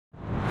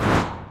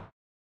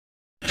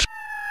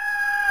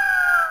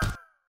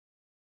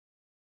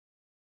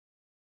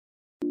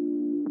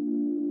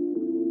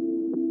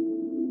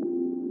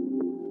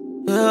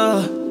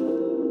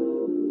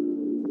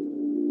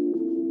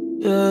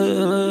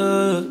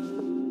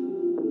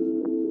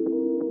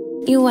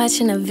You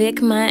watching a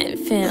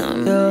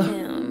ViCkMoNtFiLMS.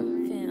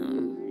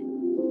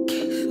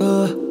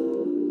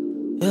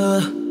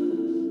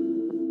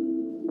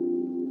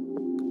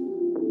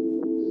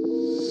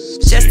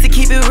 Just to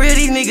keep it real,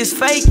 these niggas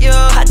fake, yo.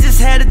 I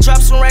just had to drop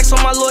some racks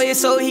on my lawyer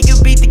so he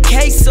could beat the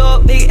case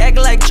up. Nigga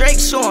acting like Drake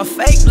showing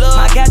fake love.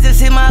 My guy just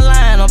hit my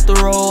line off the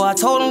road. I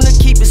told him to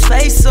keep his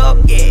face up,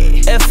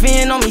 yeah.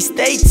 FN on me,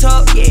 stay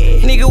tough, yeah.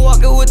 Nigga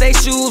walking with they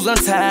shoes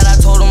untied. I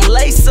told him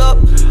lace up.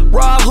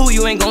 Rob who,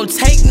 you ain't gon'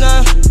 take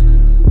none.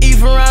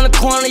 Even around the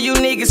corner, you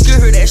niggas could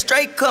hear that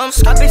straight come.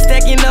 I been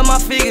stacking up my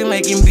figures,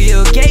 making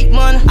Bill Gates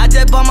money. I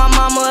just bought my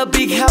mama a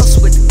big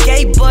house with the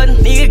gate button.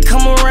 Nigga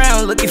come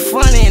around looking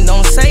funny and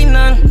don't say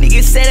none.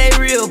 Niggas say they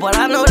real, but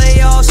I know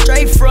they all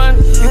straight front.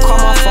 You call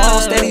my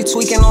phone, steady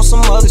tweaking on some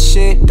other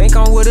shit. Think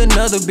I'm with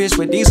another bitch,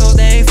 but these hoes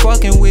they ain't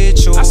fucking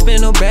with you. I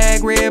spin a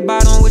bag, red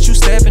bottom, what you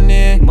stepping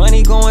in?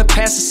 Money going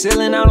past the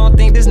ceiling, I don't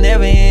think this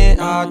never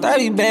end.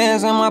 30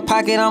 bands in my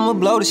pocket, I'ma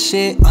blow the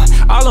shit.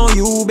 All on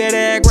you, better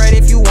act right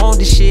if you want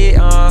the shit.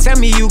 Tell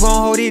me you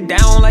gon' hold it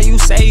down like you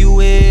say you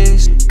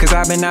is. Cause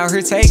I been out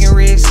here taking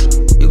risks.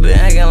 You been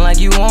acting like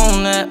you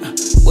want that.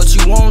 What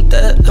you want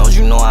that? Don't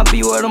you know I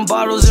be where them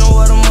bottles and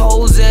where them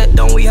hoes at?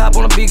 Don't we hop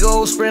on a big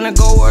old sprint and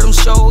go where them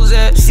shows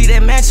at? See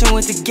that mansion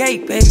with the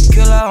gate, baby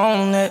girl, I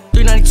own that.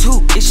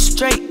 392, it's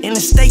straight in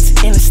the states,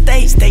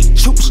 State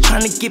troops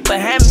trying to get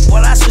behind me,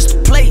 but I switched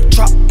the plate.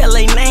 Drop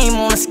LA name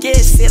on the skid,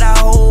 said I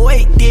hold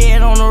weight.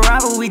 Dead on the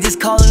rival, we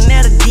just callin'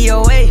 that a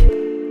DOA.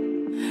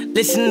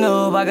 Listen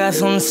up, I got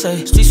something to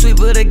say. Street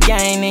sweeper the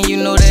gang, and you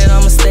know that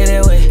I'ma stay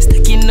that way.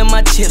 Sticking to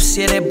my chips,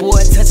 yeah, that boy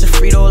touch a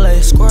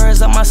Frito-Lay.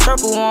 Squares out my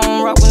circle, I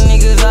don't rock with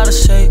niggas out of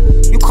shape.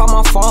 You call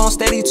my phone,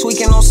 steady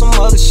tweaking on some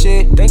other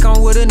shit. Think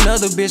I'm with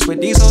another bitch, but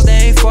these hoes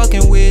they ain't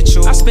fucking with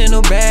you. I spin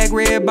a bag,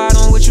 red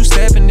bottom, what you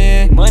stepping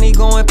in? Money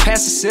going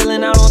past the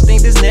ceiling, I don't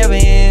think this never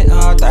end.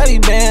 30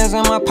 bands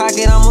in my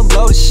pocket, I'ma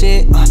blow the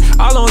shit.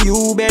 All on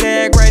you, better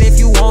act right if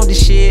you want the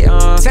shit.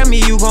 Tell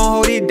me you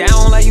gon' hold it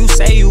down like you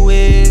say you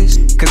is.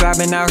 Cause I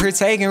been out here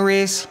taking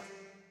risks.